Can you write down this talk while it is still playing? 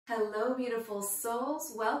Hello beautiful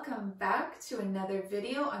souls, welcome back to another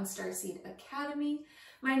video on Starseed Academy.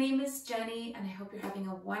 My name is Jenny and I hope you're having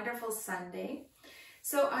a wonderful Sunday.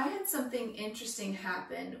 So I had something interesting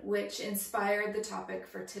happen which inspired the topic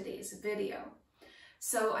for today's video.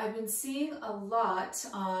 So I've been seeing a lot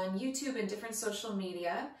on YouTube and different social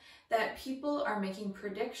media that people are making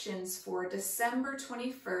predictions for December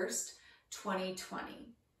 21st, 2020.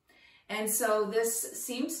 And so this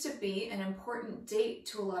seems to be an important date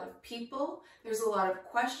to a lot of people. There's a lot of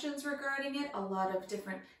questions regarding it, a lot of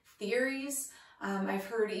different theories. I've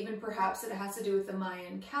heard even perhaps that it has to do with the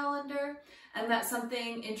Mayan calendar and that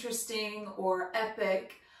something interesting or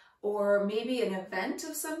epic or maybe an event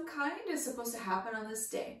of some kind is supposed to happen on this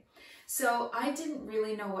day. So I didn't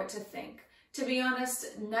really know what to think. To be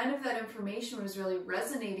honest, none of that information was really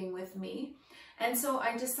resonating with me. And so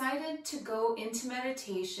I decided to go into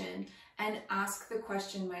meditation and ask the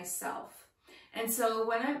question myself. And so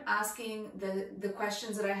when I'm asking the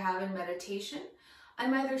questions that I have in meditation,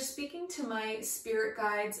 I'm either speaking to my spirit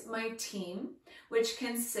guides, my team, which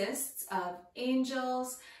consists of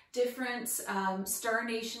angels, different Star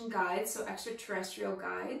Nation guides, so extraterrestrial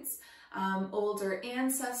guides, older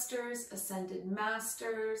ancestors, ascended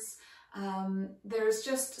masters. There's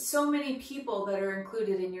just so many people that are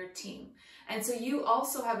included in your team. And so you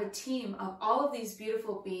also have a team of all of these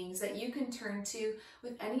beautiful beings that you can turn to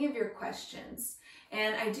with any of your questions.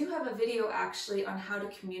 And I do have a video actually on how to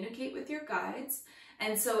communicate with your guides.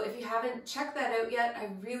 And so if you haven't checked that out yet, I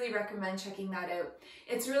really recommend checking that out.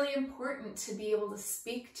 It's really important to be able to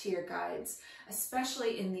speak to your guides,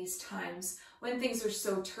 especially in these times when things are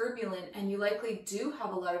so turbulent and you likely do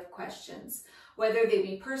have a lot of questions, whether they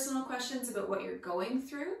be personal questions about what you're going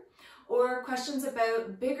through or questions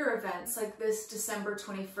about bigger events like this December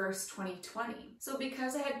 21st, 2020. So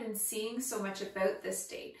because I had been seeing so much about this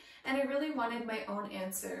date and I really wanted my own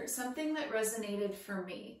answer, something that resonated for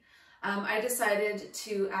me, I decided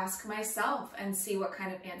to ask myself and see what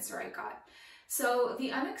kind of answer I got. So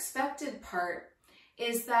the unexpected part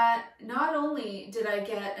is that not only did I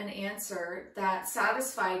get an answer that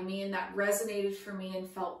satisfied me and that resonated for me and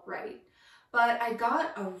felt right, but I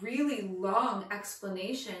got a really long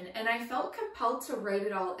explanation and I felt compelled to write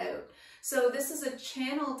it all out. So this is a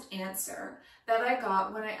channeled answer that I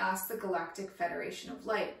got when I asked the Galactic Federation of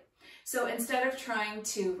Light. So instead of trying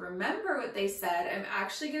to remember what they said, I'm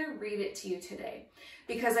actually going to read it to you today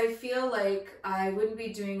because I feel like I wouldn't be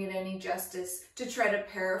doing it any justice to try to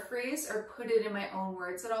paraphrase or put it in my own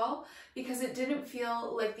words at all because it didn't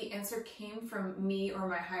feel like the answer came from me or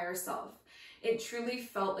my higher self. It truly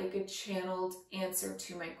felt like a channeled answer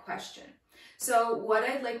to my question. So what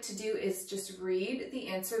I'd like to do is just read the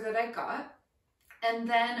answer that I got, and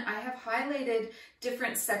then I have highlighted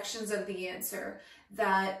different sections of the answer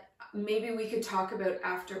that maybe we could talk about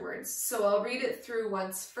afterwards. So I'll read it through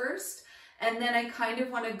once first, and then I kind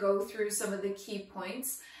of want to go through some of the key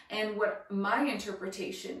points and what my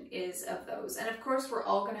interpretation is of those. And of course, we're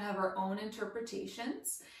all going to have our own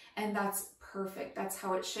interpretations, and that's perfect. That's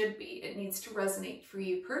how it should be. It needs to resonate for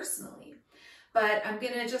you personally. But I'm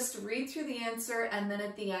going to just read through the answer, and then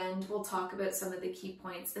at the end, we'll talk about some of the key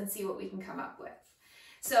points and see what we can come up with.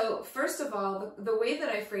 So first of all, the way that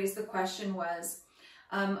I phrased the question was,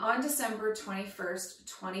 on December 21st,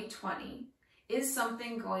 2020, is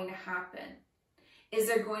something going to happen? Is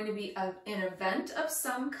there going to be an event of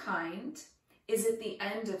some kind? Is it the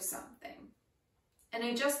end of something? And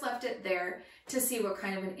I just left it there to see what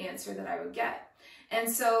kind of an answer that I would get. And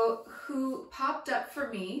so who popped up for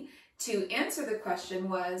me to answer the question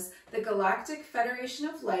was the Galactic Federation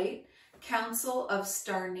of Light, Council of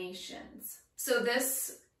Star Nations. So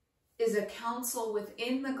this is a council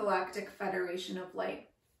within the Galactic Federation of Light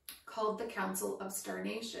called the Council of Star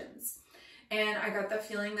Nations. And I got the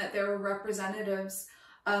feeling that there were representatives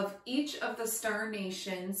of each of the star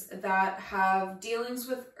nations that have dealings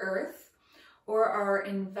with Earth or are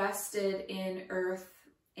invested in Earth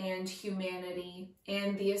and humanity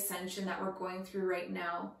and the ascension that we're going through right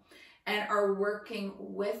now and are working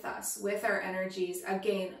with us, with our energies,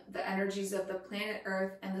 again, the energies of the planet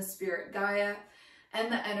Earth and the spirit Gaia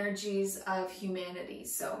and the energies of humanity.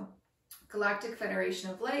 So Galactic Federation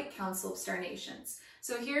of Light, Council of Star Nations.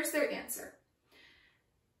 So here's their answer.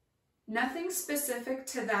 Nothing specific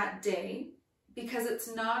to that day because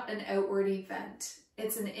it's not an outward event.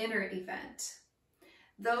 It's an inner event.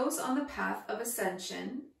 Those on the path of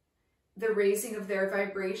ascension, the raising of their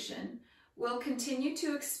vibration, will continue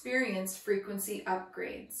to experience frequency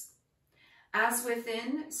upgrades. As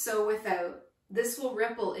within, so without, this will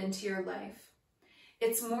ripple into your life.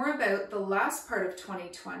 It's more about the last part of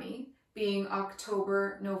 2020, being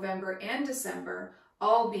October, November, and December,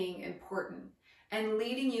 all being important, and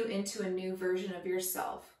leading you into a new version of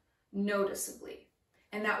yourself, noticeably.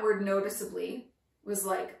 And that word noticeably was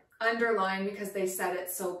like underlined because they said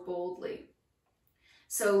it so boldly.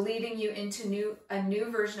 So leading you into a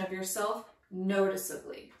new version of yourself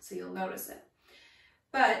noticeably, so you'll notice it.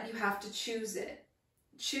 But you have to choose it.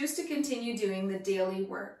 Choose to continue doing the daily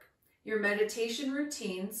work, your meditation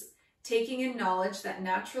routines, taking in knowledge that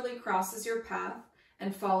naturally crosses your path,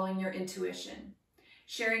 and following your intuition,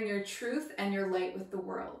 sharing your truth and your light with the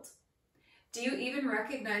world. Do you even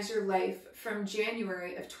recognize your life from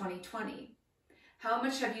January of 2020? How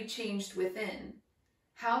much have you changed within?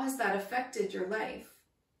 How has that affected your life?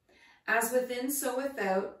 As within, so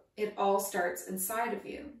without, it all starts inside of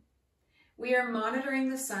you. We are monitoring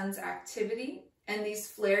the sun's activity, and these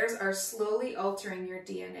flares are slowly altering your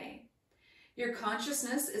DNA. Your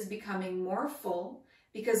consciousness is becoming more full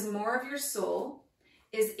because more of your soul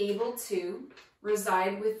is able to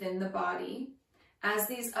reside within the body as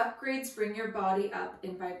these upgrades bring your body up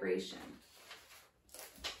in vibration.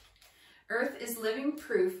 Earth is living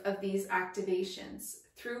proof of these activations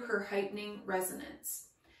through her heightening resonance.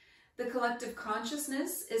 The collective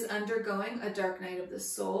consciousness is undergoing a dark night of the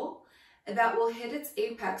soul that will hit its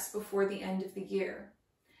apex before the end of the year.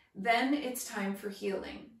 Then it's time for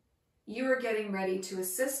healing. You are getting ready to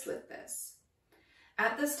assist with this.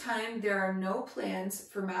 At this time, there are no plans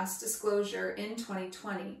for mass disclosure in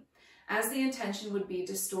 2020, as the intention would be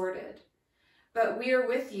distorted. But we are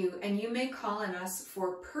with you, and you may call on us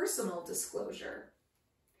for personal disclosure.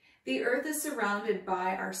 The Earth is surrounded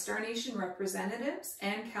by our Star Nation representatives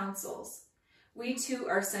and councils. We too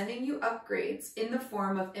are sending you upgrades in the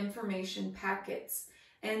form of information packets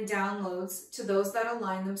and downloads to those that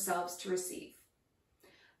align themselves to receive.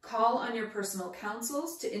 Call on your personal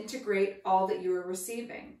councils to integrate all that you are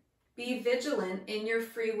receiving. Be vigilant in your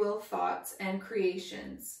free will thoughts and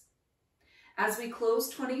creations. As we close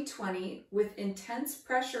 2020 with intense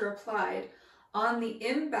pressure applied on the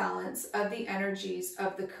imbalance of the energies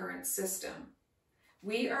of the current system,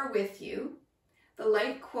 we are with you. The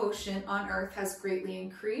light quotient on Earth has greatly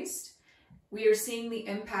increased. We are seeing the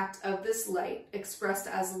impact of this light expressed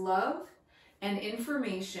as love and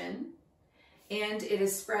information, and it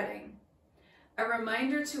is spreading. A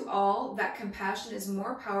reminder to all that compassion is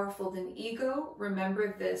more powerful than ego.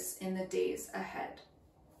 Remember this in the days ahead.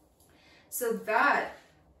 So that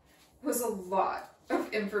was a lot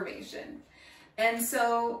of information. And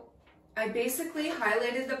so I basically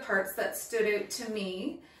highlighted the parts that stood out to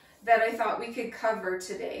me that I thought we could cover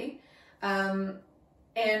today. And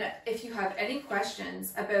if you have any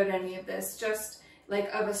questions about any of this, just like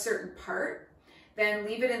of a certain part, then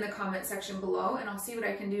leave it in the comment section below and I'll see what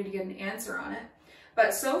I can do to get an answer on it.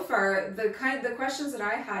 But so far, the questions that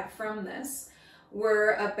I had from this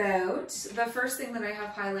were about, the first thing that I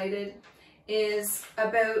have highlighted is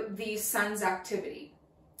about the sun's activity.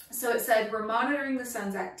 So it said, we're monitoring the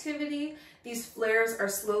sun's activity. These flares are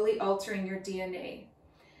slowly altering your DNA.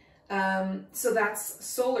 So that's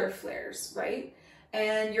solar flares, right?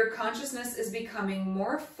 And your consciousness is becoming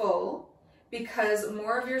more full because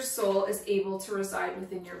more of your soul is able to reside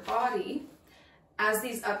within your body as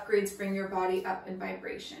these upgrades bring your body up in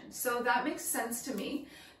vibration. So that makes sense to me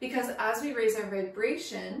because as we raise our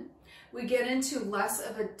vibration, we get into less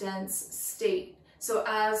of a dense state. So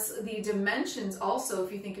as the dimensions also,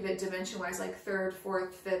 if you think of it dimension-wise, like third,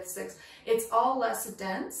 fourth, fifth, sixth, it's all less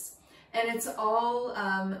dense and it's all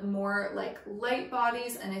more like light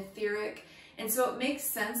bodies and etheric. And so it makes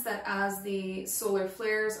sense that as the solar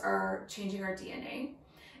flares are changing our DNA,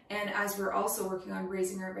 and as we're also working on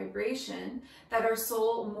raising our vibration, that our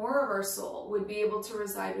soul, more of our soul, would be able to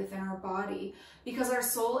reside within our body because our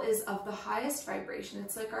soul is of the highest vibration.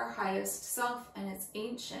 It's like our highest self, and it's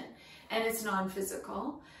ancient and it's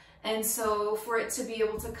non-physical. And so for it to be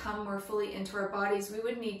able to come more fully into our bodies, we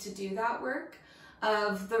would need to do that work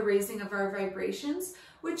of the raising of our vibrations,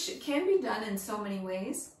 which can be done in so many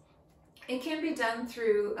ways. It can be done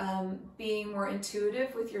through being more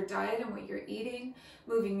intuitive with your diet and what you're eating,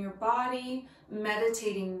 moving your body,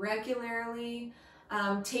 meditating regularly,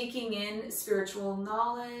 taking in spiritual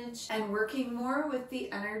knowledge, and working more with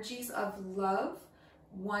the energies of love,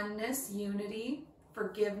 oneness, unity,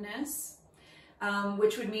 forgiveness,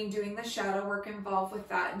 which would mean doing the shadow work involved with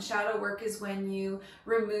that. And shadow work is when you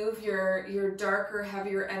remove your darker,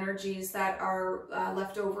 heavier energies that are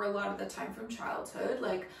left over a lot of the time from childhood,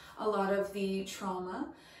 like a lot of the trauma,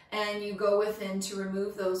 and you go within to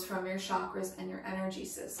remove those from your chakras and your energy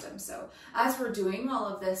system. So as we're doing all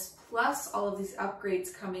of this, plus all of these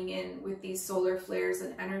upgrades coming in with these solar flares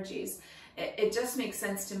and energies, it just makes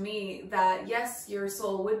sense to me that yes, your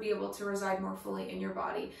soul would be able to reside more fully in your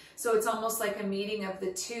body. So it's almost like a meeting of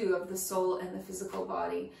the two, of the soul and the physical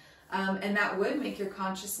body. And that would make your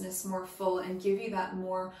consciousness more full and give you that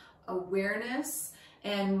more awareness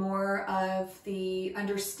and more of the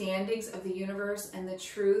understandings of the universe and the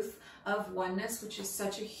truth of oneness, which is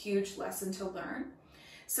such a huge lesson to learn.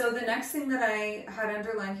 So the next thing that I had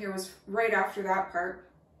underlined here was right after that part,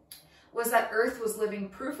 was that Earth was living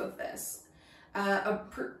proof of this.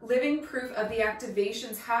 Living proof of the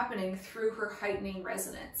activations happening through her heightening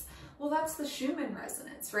resonance. Well, that's the Schumann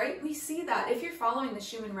resonance, right? We see that. If you're following the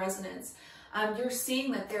Schumann resonance, you're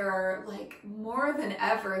seeing that there are, like, more than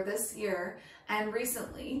ever this year and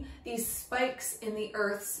recently, these spikes in the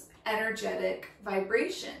Earth's energetic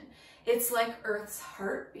vibration. It's like Earth's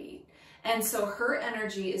heartbeat. And so her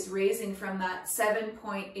energy is raising from that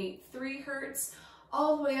 7.83 hertz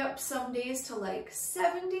all the way up some days to like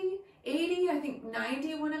 70, 80, I think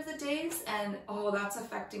 90 one of the days. And oh, that's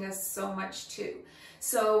affecting us so much too.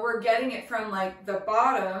 So we're getting it from like the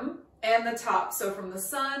bottom and the top. So from the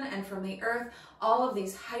sun and from the earth, all of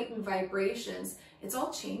these heightened vibrations, it's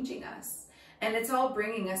all changing us. And it's all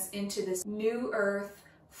bringing us into this new earth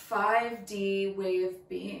 5D way of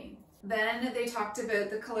being. Then they talked about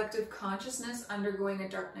the collective consciousness undergoing a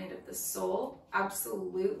dark night of the soul.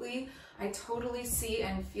 Absolutely. I totally see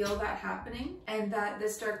and feel that happening. And that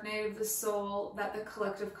this dark night of the soul that the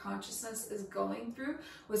collective consciousness is going through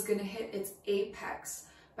was going to hit its apex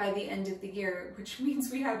by the end of the year, which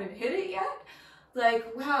means we haven't hit it yet.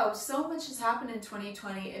 Like, wow, so much has happened in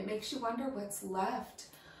 2020. It makes you wonder what's left.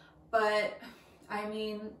 But I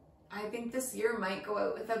mean, I think this year might go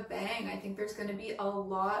out with a bang. I think there's going to be a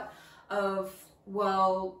lot of,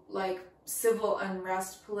 well, like civil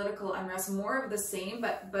unrest, political unrest, more of the same,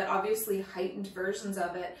 but obviously heightened versions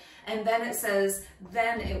of it. And then it says,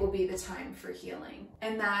 then it will be the time for healing,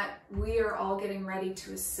 and that we are all getting ready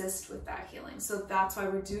to assist with that healing. So that's why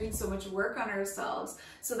we're doing so much work on ourselves,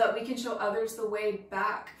 so that we can show others the way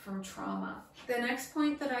back from trauma. The next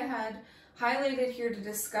point that I had highlighted here to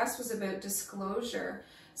discuss was about disclosure.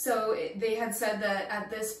 So they had said that at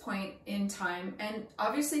this point in time, and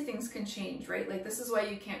obviously things can change, right? Like, this is why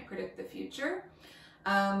you can't predict the future.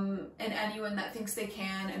 And anyone that thinks they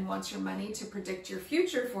can and wants your money to predict your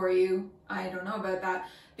future for you, I don't know about that,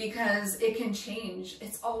 because it can change.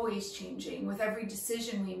 It's always changing. With every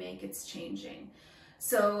decision we make, it's changing.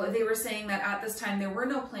 So they were saying that at this time, there were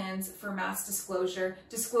no plans for mass disclosure,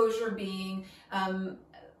 disclosure being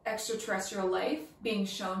extraterrestrial life being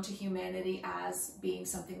shown to humanity as being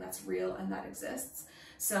something that's real and that exists.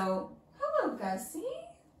 So, hello, Gussie.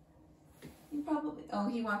 You probably, oh,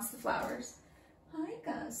 he wants the flowers. Hi,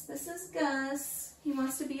 Gus. This is Gus. He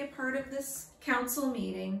wants to be a part of this council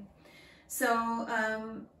meeting. So,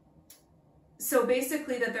 so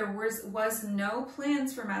basically that there was no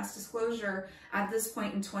plans for mass disclosure at this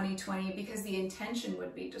point in 2020 because the intention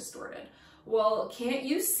would be distorted. Well, can't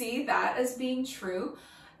you see that as being true?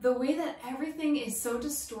 The way that everything is so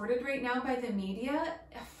distorted right now by the media,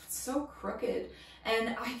 it's so crooked.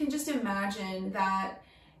 And I can just imagine that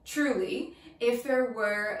truly, if there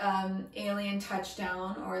were alien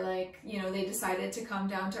touchdown, or like, you know, they decided to come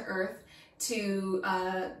down to Earth to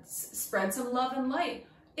spread some love and light,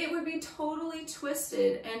 it would be totally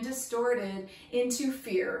twisted and distorted into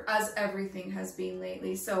fear, as everything has been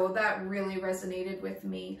lately. So that really resonated with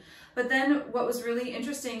me. But then what was really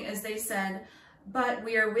interesting is they said, but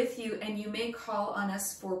we are with you and you may call on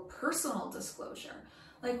us for personal disclosure.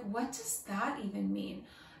 Like, what does that even mean?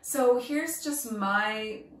 So here's just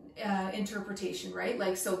my interpretation, right?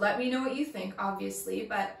 Like, so let me know what you think, obviously,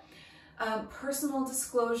 but personal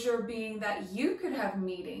disclosure being that you could have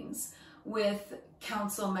meetings with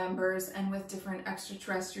council members and with different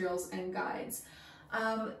extraterrestrials and guides.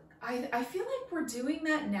 I feel like we're doing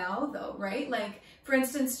that now though, right? Like, for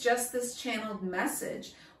instance, just this channeled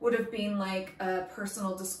message would have been like a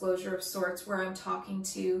personal disclosure of sorts, where I'm talking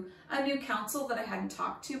to a new council that I hadn't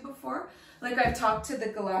talked to before. Like, I've talked to the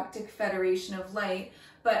Galactic Federation of Light,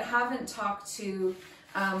 but haven't talked to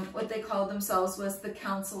what they called themselves was the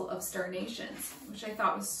Council of Star Nations, which I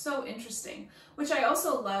thought was so interesting, which I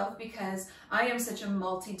also love because I am such a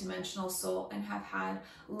multi-dimensional soul and have had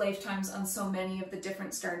lifetimes on so many of the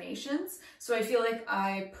different star nations. So I feel like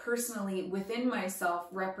I personally, within myself,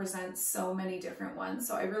 represent so many different ones.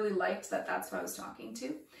 So I really liked that that's who I was talking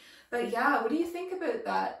to. But yeah, what do you think about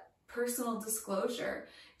that personal disclosure?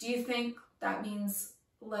 Do you think that means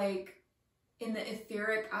like in the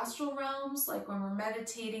etheric astral realms, like when we're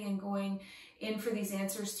meditating and going in for these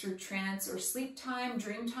answers through trance or sleep time,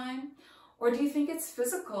 dream time? Or do you think it's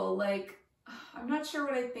physical? Like, I'm not sure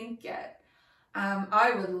what I think yet.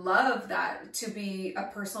 I would love that to be a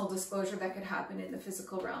personal disclosure that could happen in the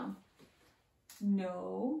physical realm.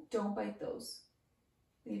 No, don't bite those.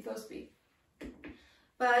 Leave those be.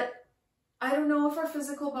 But I don't know if our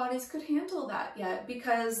physical bodies could handle that yet,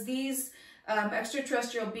 because these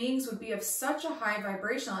extraterrestrial beings would be of such a high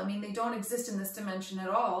vibration. I mean, they don't exist in this dimension at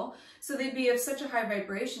all. So they'd be of such a high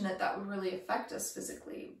vibration that that would really affect us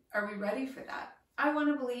physically. Are we ready for that? I want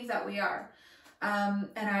to believe that we are. And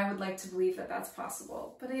I would like to believe that that's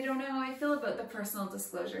possible. But I don't know how I feel about the personal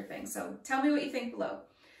disclosure thing. So tell me what you think below.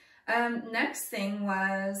 Next thing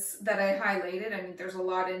was that I highlighted. I mean, there's a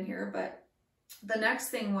lot in here, but the next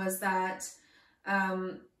thing was that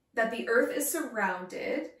that the Earth is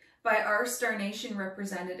surrounded by our Star Nation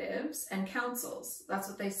representatives and councils. That's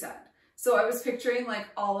what they said. So I was picturing like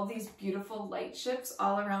all of these beautiful light ships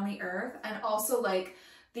all around the Earth, and also like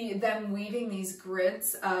them weaving these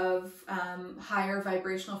grids of higher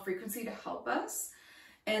vibrational frequency to help us.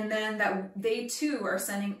 And then that they too are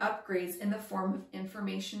sending upgrades in the form of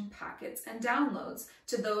information packets and downloads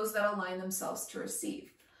to those that align themselves to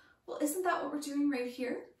receive. Well, isn't that what we're doing right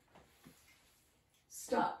here?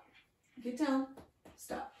 Stop. Get down.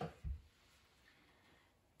 Stop.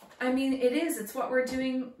 I mean, it is. It's what we're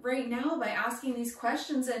doing right now by asking these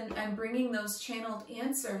questions and bringing those channeled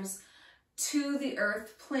answers to the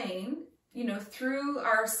Earth plane, you know, through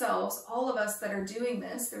ourselves, all of us that are doing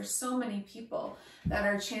this. There's so many people that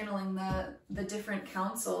are channeling the different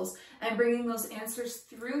councils and bringing those answers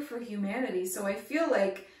through for humanity. So I feel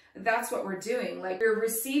like that's what we're doing. Like, we're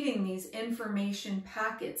receiving these information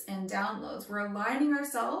packets and downloads. We're aligning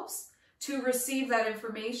ourselves to receive that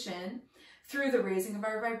information through the raising of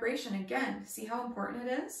our vibration. Again, see how important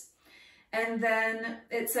it is? And then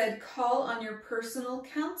it said, call on your personal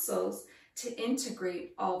councils to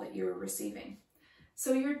integrate all that you are receiving.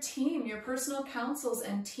 So your team, your personal councils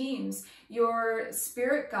and teams, your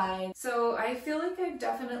spirit guides. So I feel like I've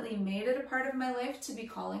definitely made it a part of my life to be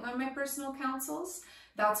calling on my personal councils.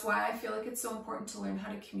 That's why I feel like it's so important to learn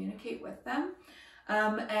how to communicate with them.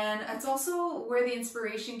 And it's also where the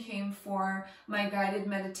inspiration came for my guided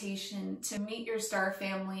meditation to meet your star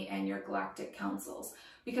family and your galactic councils.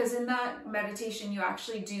 Because in that meditation, you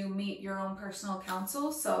actually do meet your own personal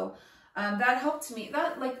council. So that helped me.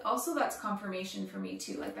 That, like, also that's confirmation for me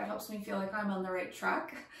too. Like, that helps me feel like I'm on the right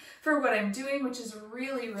track for what I'm doing, which is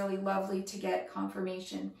really, really lovely to get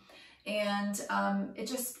confirmation. And it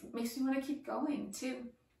just makes me want to keep going too.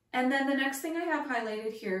 And then the next thing I have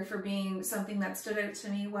highlighted here for being something that stood out to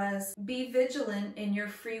me was, be vigilant in your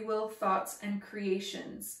free will thoughts and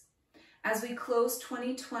creations. As we close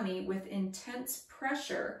 2020 with intense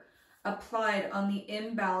pressure applied on the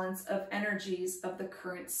imbalance of energies of the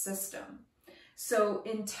current system. So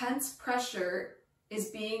intense pressure is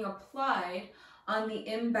being applied on the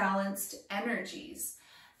imbalanced energies.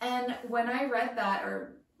 And when I read that,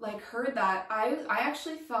 or like heard that, I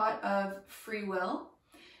actually thought of free will.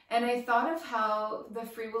 And I thought of how the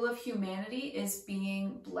free will of humanity is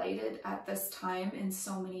being blighted at this time in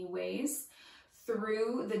so many ways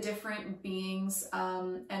through the different beings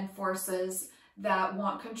and forces that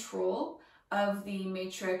want control of the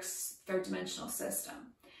matrix third dimensional system.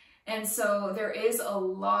 And so there is a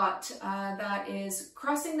lot that is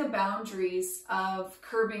crossing the boundaries of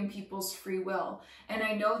curbing people's free will. And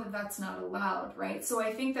I know that that's not allowed, right? So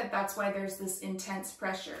I think that that's why there's this intense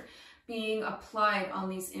pressure being applied on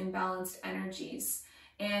these imbalanced energies.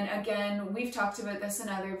 And again, we've talked about this in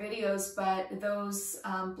other videos, but those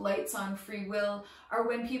blights on free will are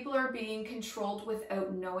when people are being controlled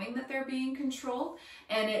without knowing that they're being controlled.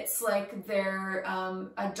 And it's like they're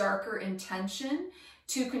a darker intention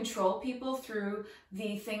to control people through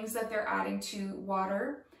the things that they're adding to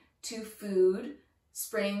water, to food,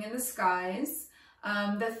 spraying in the skies,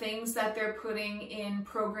 the things that they're putting in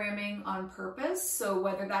programming on purpose. So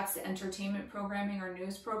whether that's the entertainment programming or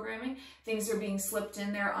news programming, things are being slipped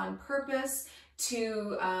in there on purpose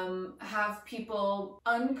to have people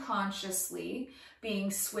unconsciously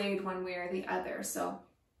being swayed one way or the other. So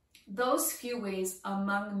those few ways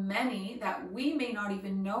among many that we may not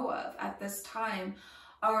even know of at this time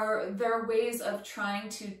are their ways of trying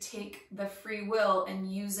to take the free will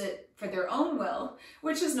and use it for their own will,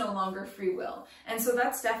 which is no longer free will. And so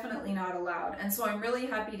that's definitely not allowed. And so I'm really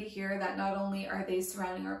happy to hear that not only are they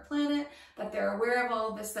surrounding our planet, that they're aware of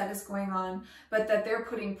all of this that is going on, but that they're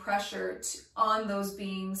putting pressure on those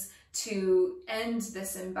beings to end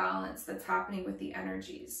this imbalance that's happening with the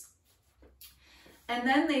energies. And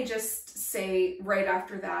then they just say right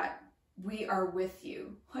after that, we are with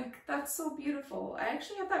you. Like, that's so beautiful. I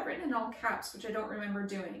actually have that written in all caps, which I don't remember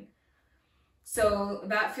doing. So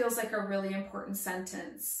that feels like a really important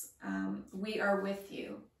sentence. We are with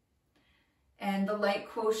you. And the light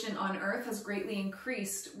quotient on Earth has greatly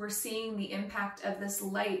increased. We're seeing the impact of this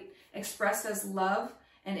light expressed as love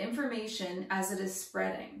and information as it is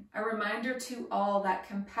spreading. A reminder to all that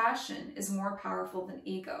compassion is more powerful than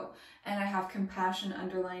ego. And I have compassion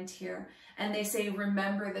underlined here. And they say,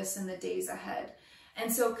 remember this in the days ahead.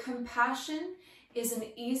 And so compassion is an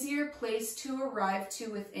easier place to arrive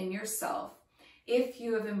to within yourself if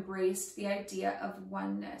you have embraced the idea of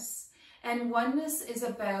oneness. And oneness is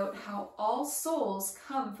about how all souls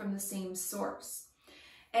come from the same source,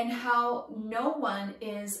 and how no one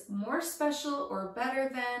is more special or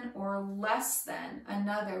better than or less than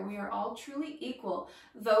another. We are all truly equal.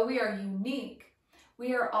 Though we are unique,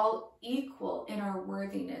 we are all equal in our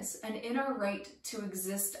worthiness and in our right to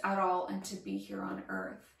exist at all and to be here on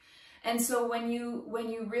earth. And so when you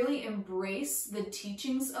really embrace the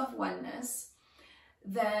teachings of oneness,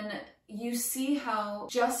 then you see how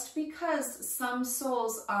just because some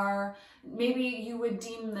souls are, maybe you would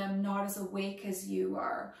deem them not as awake as you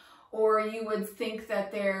are, or you would think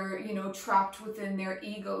that they're, trapped within their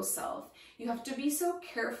ego self. You have to be so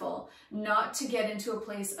careful not to get into a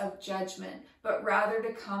place of judgment, but rather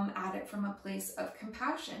to come at it from a place of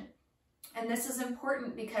compassion. And this is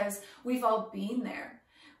important because we've all been there,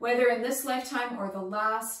 whether in this lifetime or the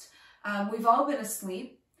last. We've all been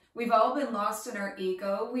asleep. We've all been lost in our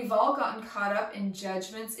ego. We've all gotten caught up in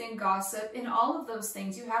judgments, in gossip, in all of those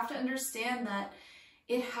things. You have to understand that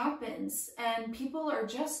it happens, and people are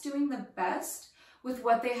just doing the best with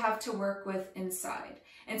what they have to work with inside.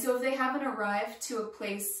 And so if they haven't arrived to a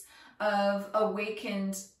place of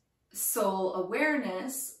awakened soul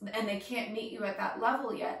awareness and they can't meet you at that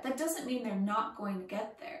level yet, that doesn't mean they're not going to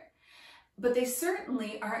get there. But they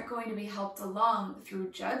certainly aren't going to be helped along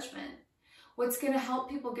through judgment. What's going to help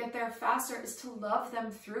people get there faster is to love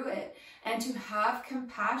them through it and to have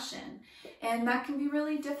compassion. And that can be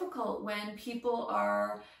really difficult when people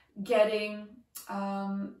are getting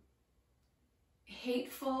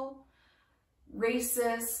hateful,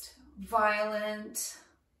 racist, violent,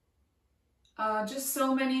 just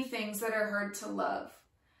so many things that are hard to love.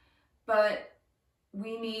 But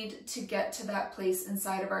we need to get to that place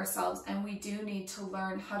inside of ourselves, and we do need to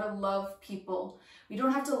learn how to love people. We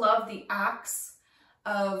don't have to love the acts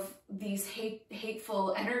of these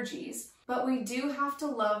hateful energies, but we do have to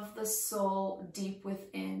love the soul deep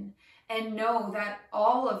within and know that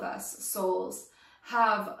all of us souls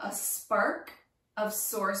have a spark of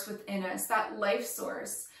source within us. That life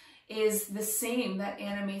source is the same that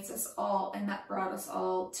animates us all and that brought us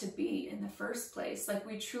all to be in the first place. Like,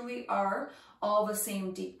 we truly are all the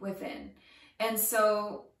same deep within. And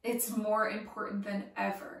so it's more important than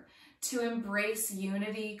ever to embrace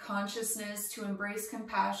unity, consciousness, to embrace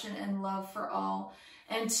compassion and love for all,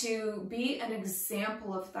 and to be an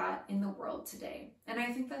example of that in the world today. And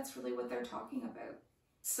I think that's really what they're talking about.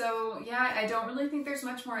 So yeah, I don't really think there's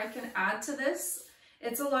much more I can add to this.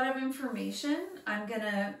 It's a lot of information. I'm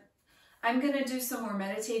gonna do some more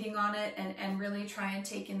meditating on it and really try and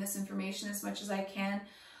take in this information as much as I can.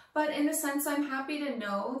 But in a sense, I'm happy to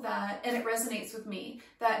know that, and it resonates with me,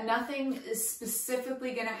 that nothing is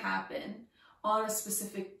specifically going to happen on a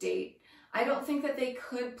specific date. I don't think that they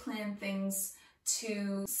could plan things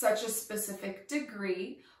to such a specific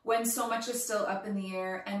degree when so much is still up in the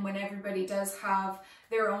air and when everybody does have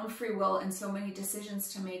their own free will and so many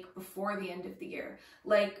decisions to make before the end of the year.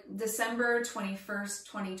 Like December 21st,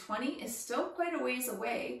 2020 is still quite a ways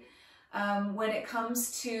away. When it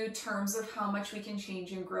comes to terms of how much we can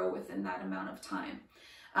change and grow within that amount of time.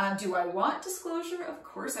 Do I want disclosure? Of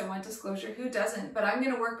course I want disclosure. Who doesn't? But I'm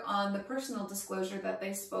going to work on the personal disclosure that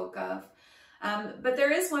they spoke of. But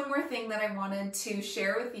there is one more thing that I wanted to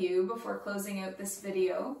share with you before closing out this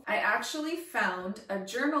video. I actually found a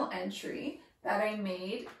journal entry that I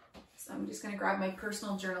made. So I'm just going to grab my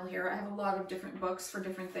personal journal here. I have a lot of different books for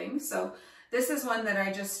different things. So this is one that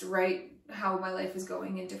I just write how my life is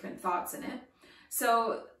going and different thoughts in it.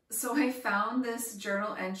 So I found this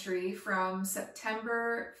journal entry from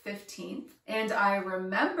September 15th and I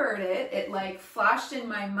remembered it. It like flashed in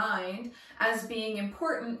my mind as being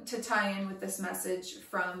important to tie in with this message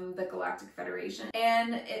from the Galactic Federation.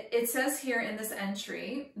 And it says here in this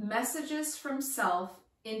entry, messages from self,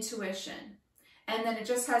 intuition. And then it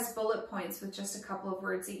just has bullet points with just a couple of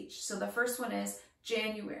words each. So the first one is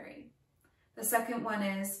January. The second one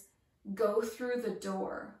is go through the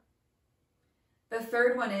door. The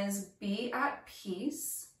third one is be at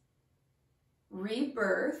peace,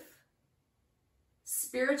 rebirth,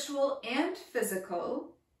 spiritual and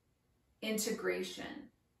physical integration.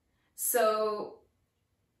 So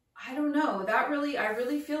I don't know, I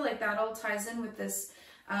really feel like that all ties in with this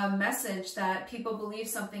message that people believe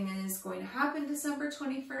something is going to happen December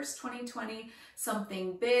 21st, 2020,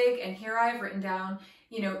 something big. And here I've written down,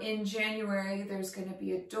 you know, in January, there's going to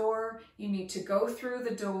be a door. You need to go through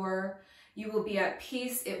the door. You will be at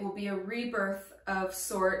peace. It will be a rebirth of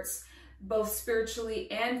sorts, both spiritually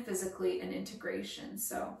and physically, and integration.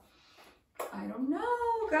 So I don't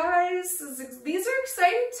know, guys. These are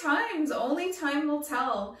exciting times. Only time will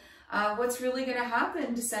tell what's really going to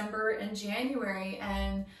happen December and January,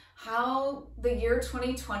 and how the year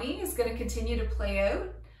 2020 is going to continue to play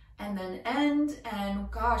out and then end. And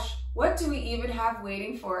gosh, what do we even have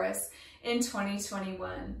waiting for us in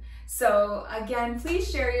 2021? So again, please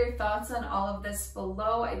share your thoughts on all of this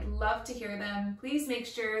below. I'd love to hear them. Please make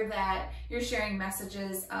sure that you're sharing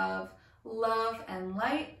messages of love and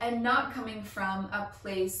light, and not coming from a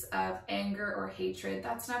place of anger or hatred.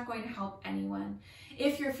 That's not going to help anyone.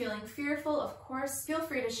 If you're feeling fearful, of course, feel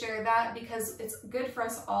free to share that, because it's good for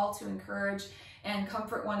us all to encourage and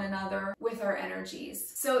comfort one another with our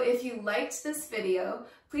energies. So if you liked this video,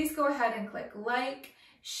 please go ahead and click like,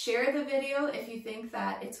 share the video if you think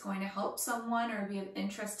that it's going to help someone or be of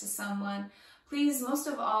interest to someone. Please, most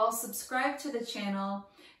of all, subscribe to the channel,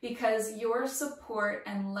 because your support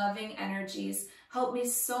and loving energies help me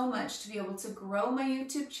so much to be able to grow my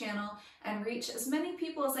YouTube channel and reach as many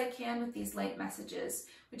people as I can with these light messages,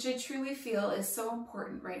 which I truly feel is so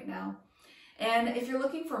important right now. And if you're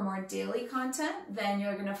looking for more daily content, then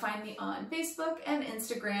you're going to find me on Facebook and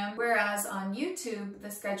Instagram, whereas on YouTube, the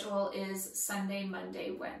schedule is Sunday,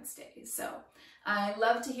 Monday, Wednesday. So I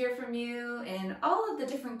love to hear from you in all of the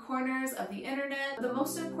different corners of the internet. The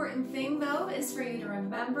most important thing, though, is for you to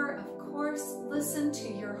remember, of course, listen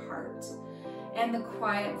to your heart and the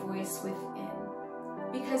quiet voice within,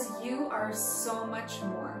 because you are so much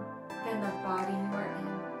more than the body you are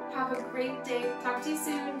in. Have a great day. Talk to you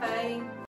soon. Bye.